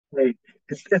Hey,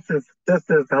 this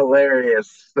is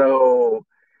hilarious. So,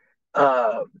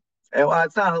 and well,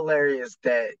 it's not hilarious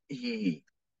that he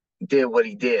did what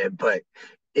he did, but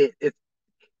it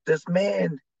this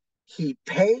man, he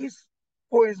pays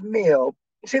for his meal,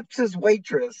 tips his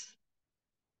waitress,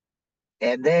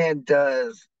 and then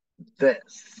does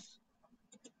this.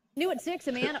 New at 6,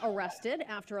 a man arrested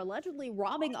after allegedly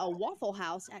robbing a Waffle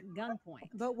House at gunpoint.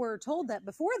 But we're told that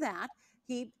before that,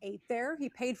 he ate there, he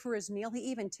paid for his meal, he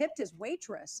even tipped his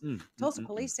waitress. Tulsa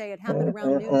police say it happened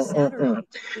around noon Saturday.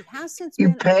 He has since You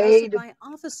been arrested paid, by then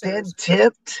officers.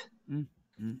 tipped.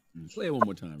 Play it one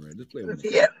more time, Ray. Just play it one more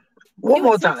time. Yeah, one New at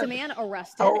more 6, a time. man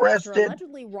arrested after Arrested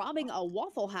allegedly robbing a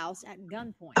Waffle House at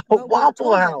gunpoint. a But we're Waffle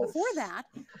told that House. before that,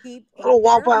 he ate Little there,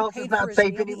 Waffle he House is paid for not his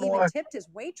safe meal, he even anymore. tipped his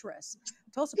waitress.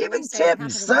 Tulsa Even police say it tips,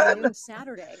 happened around son. noon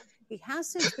Saturday. He has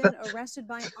since been arrested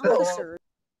by Oh, officers.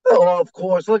 oh, of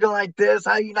course. Looking like this,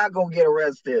 how you not gonna get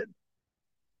arrested?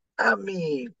 I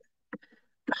mean,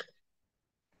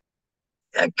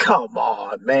 come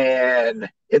on, man.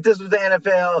 If this was the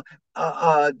NFL,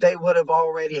 they would have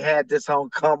already had this on.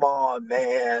 Come on,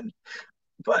 man.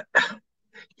 But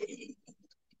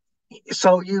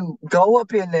so you go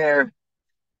up in there,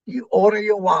 you order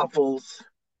your waffles,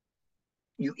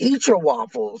 you eat your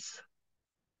waffles,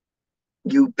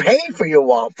 you pay for your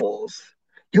waffles,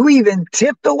 you even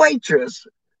tip the waitress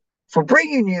for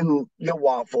bringing you your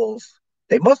waffles.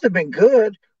 They must have been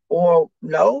good, or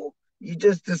no, you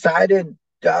just decided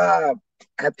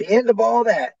at the end of all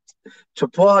that to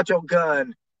pull out your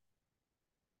gun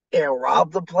and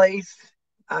rob the place.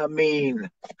 I mean,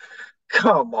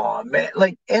 come on, man.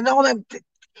 Like, and all that.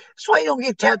 That's why you don't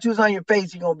get tattoos on your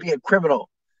face. You're gonna be a criminal.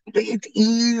 It's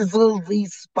easily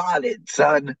spotted,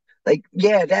 son. Like,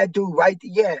 yeah, that dude right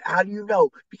there. Yeah, how do you know?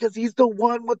 Because he's the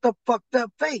one with the fucked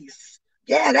up face.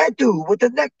 Yeah, that dude with the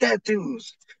neck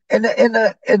tattoos. And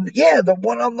yeah, the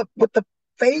one on the with the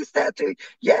face tattoo.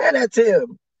 Yeah, that's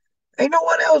him. Ain't no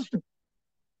one else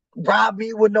rob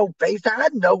me with no face. I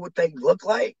know what they look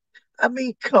like. I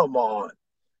mean, come on.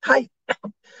 I,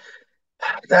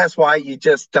 that's why you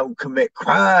just don't commit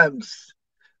crimes.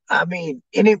 I mean,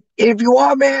 and if you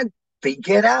are, man,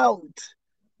 get out.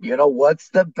 What's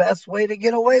the best way to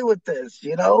get away with this?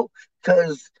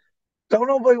 Because don't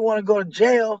nobody want to go to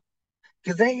jail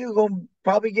because then you're going to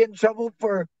probably get in trouble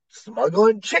for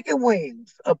smuggling chicken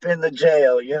wings up in the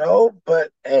jail.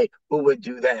 But hey, who would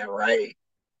do that, right?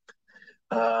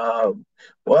 Um,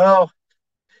 well,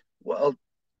 well,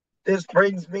 this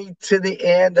brings me to the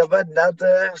end of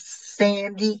another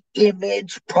Sandy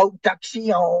Image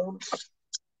Productions.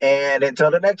 And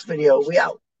until the next video, we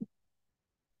out.